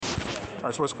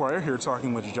Our Sports Choir here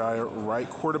talking with Jiya, Wright,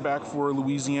 quarterback for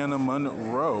Louisiana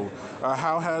Monroe.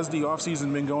 How has the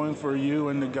offseason been going for you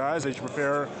and the guys as you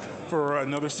prepare for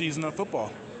another season of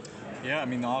football? Yeah, I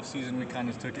mean, the offseason, we kind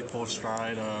of took it full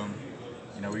stride.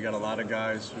 We got a lot of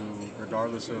guys who,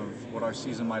 regardless of what our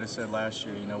season might have said last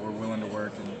year, we're willing to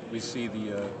work, and we see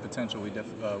the potential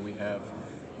we have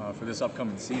for this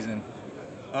upcoming season.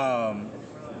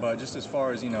 But just as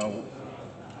far as,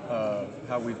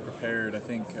 how we've prepared, I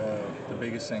think the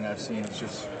biggest thing I've seen is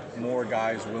just more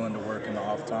guys willing to work in the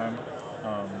off time.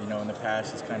 In the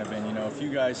past it's kind of been, a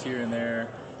few guys here and there,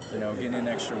 getting in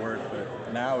extra work,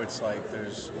 but now it's like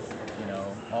there's,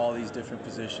 all these different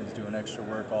positions doing extra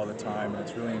work all the time, and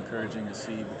it's really encouraging to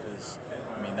see because,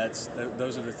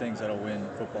 those are the things that'll win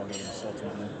football games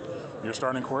ultimately. You're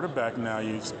starting quarterback now.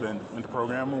 You've been in the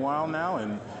program a while now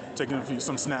and taking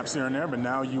some snaps here and there, but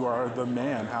now you are the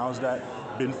man. How's that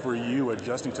been for you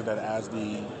adjusting to that as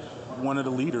one of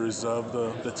the leaders of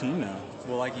the team now?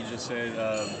 Well, like you just said,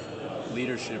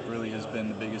 leadership really has been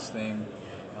the biggest thing.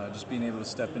 Just being able to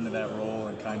step into that role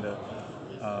and kind of,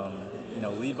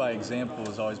 lead by example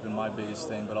has always been my biggest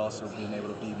thing, but also being able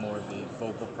to be more of the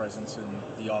vocal presence in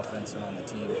the offense and on the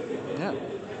team. Yeah,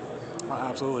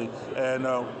 absolutely. And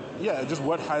just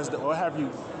what have you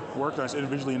worked on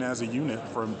individually and as a unit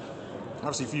from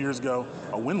obviously a few years ago,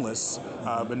 winless,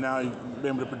 but now you've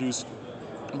been able to produce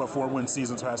about 4-win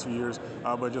seasons the past few years.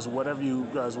 But just what have you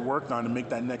guys worked on to make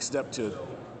that next step to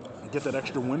get that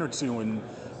extra win or two and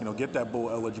get that bowl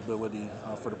eligibility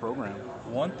for the program?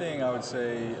 One thing I would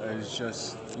say is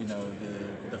just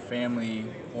the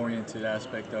family-oriented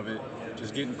aspect of it,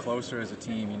 just getting closer as a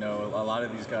team. A lot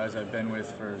of these guys I've been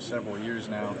with for several years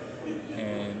now,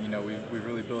 and we've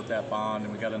really built that bond,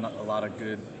 and we got a lot of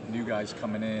good new guys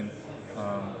coming in.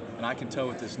 And I can tell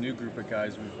with this new group of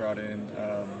guys we've brought in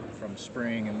from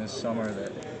spring and this summer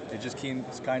that it just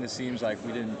kind of seems like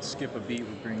we didn't skip a beat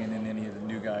with bringing in any of the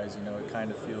new guys. It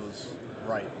kind of feels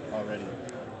right already.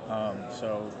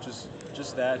 So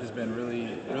just that has been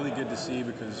really, really good to see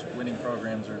because winning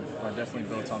programs are definitely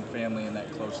built on family and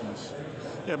that closeness.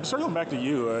 Yeah, but circling back to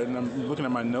you, and I'm looking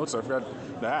at my notes, I forgot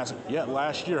to ask. Yeah,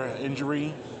 last year,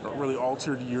 injury really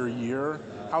altered your year.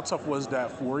 How tough was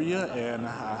that for you, and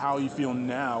how you feel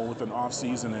now with an off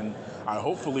season and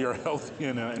hopefully are healthy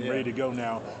and ready to go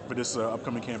now for this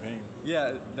upcoming campaign? Yeah,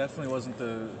 it definitely wasn't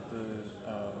the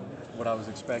what I was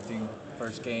expecting.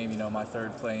 First game, my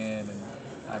third play in, and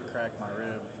I cracked my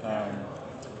rib.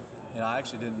 I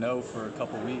actually didn't know for a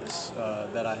couple weeks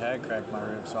that I had cracked my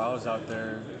rib, so I was out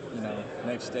there,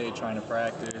 next day trying to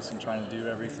practice and trying to do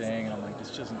everything, and I'm like,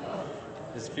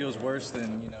 this feels worse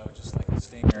than, just like a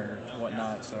stinger or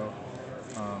whatnot. So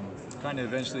kind of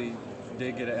eventually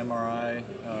did get an MRI,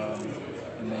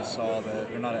 and they saw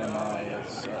that, or not an MRI,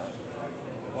 it's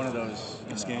one of those.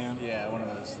 A scan? Yeah, one of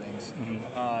those things.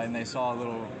 Mm-hmm. And they saw a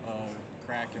little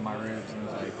crack in my ribs, and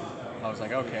I was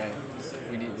like, okay,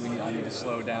 I need to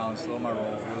slow down, slow my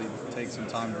roll, really take some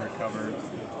time to recover.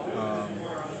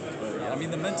 But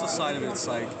the mental side of it's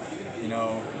like,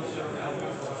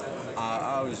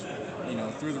 I was,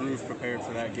 through the roof prepared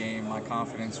for that game. My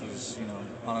confidence was,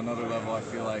 on another level, I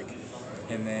feel like.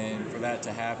 And then for that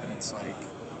to happen, it's like,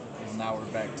 now we're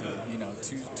back to,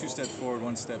 two steps forward,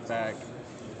 one step back.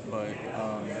 But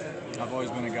I've always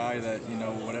been a guy that,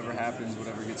 whatever happens,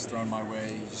 whatever gets thrown my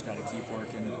way, you just got to keep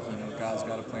working. God's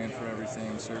got a plan for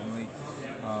everything, certainly.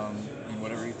 And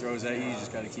whatever he throws at you, you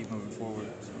just got to keep moving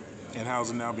forward. And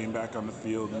how's it now being back on the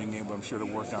field, being able, I'm sure, to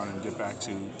work out and get back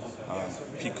to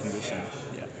peak condition?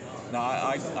 Yeah. No,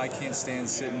 I can't stand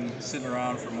sitting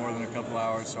around for more than a couple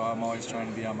hours, so I'm always trying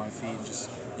to be on my feet, just,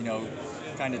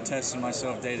 kind of testing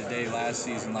myself day to day last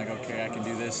season, like, okay, I can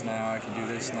do this now,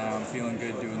 I'm feeling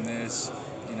good doing this,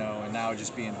 and now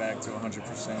just being back to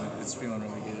 100%, it's feeling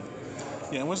really good.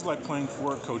 Yeah, and what's it like playing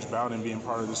for Coach Bowden, being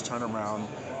part of this turnaround?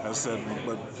 As I said,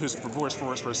 but his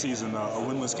first season, a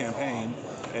winless campaign,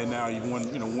 and now you've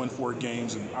won 4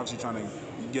 games, and obviously trying to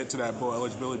get to that bowl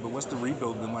eligibility. But what's the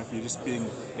rebuild been like for you, just being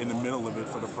in the middle of it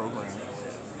for the program?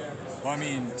 Well,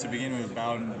 to begin with,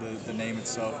 Bowden, the name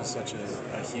itself is such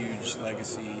a huge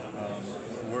legacy.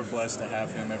 We're blessed to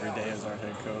have him every day as our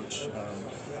head coach.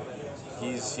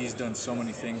 He's done so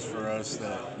many things for us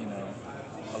that,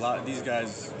 a lot of these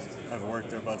guys have worked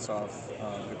their butts off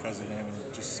because of him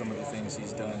and just some of the things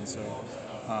he's done. So,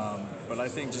 but I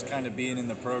think just kind of being in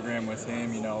the program with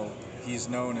him, he's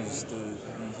known as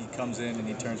he comes in and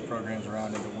he turns programs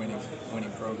around into winning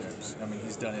programs.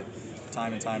 He's done it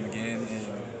time and time again, and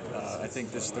I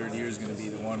think this third year is going to be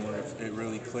the one where it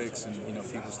really clicks and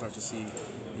people start to see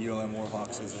the ULM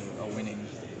Warhawks as a winning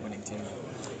team.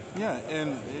 Yeah,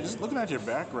 and just looking at your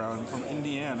background from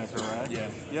Indiana, correct? Yeah.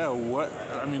 Yeah.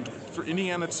 For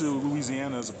Indiana to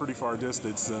Louisiana is a pretty far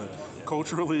distance,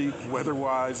 culturally,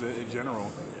 weather-wise, in general.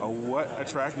 What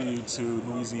attracted you to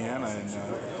Louisiana and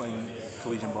playing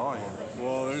collegiate ball here?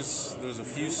 Well, there's a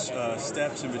few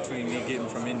steps in between me getting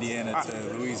from Indiana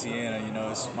to Louisiana. You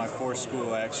know, it's my fourth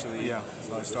school actually. Yeah.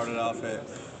 So I started off at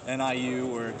NIU,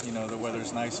 where the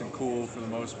weather's nice and cool for the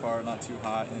most part, not too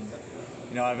hot, and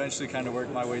I eventually kind of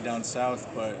worked my way down south.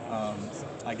 But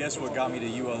I guess what got me to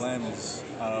ULM is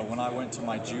when I went to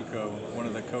my JUCO, one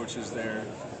of the coaches there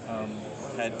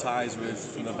had ties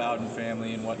with the Bowden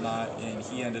family and whatnot, and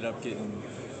he ended up getting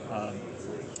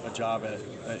a job at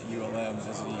ULM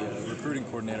as the recruiting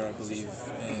coordinator, I believe.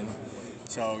 And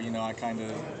so, I kind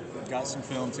of got some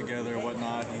film together and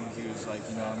whatnot. He was like,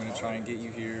 I'm going to try and get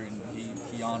you here. And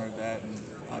he honored that. And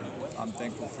I'm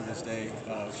thankful for this day.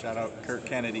 Shout out Kurt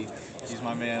Kennedy. He's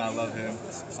my man. I love him.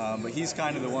 But he's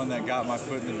kind of the one that got my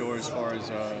foot in the door as far as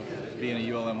being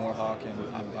a ULM Warhawk.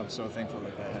 And I'm so thankful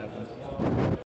that happened.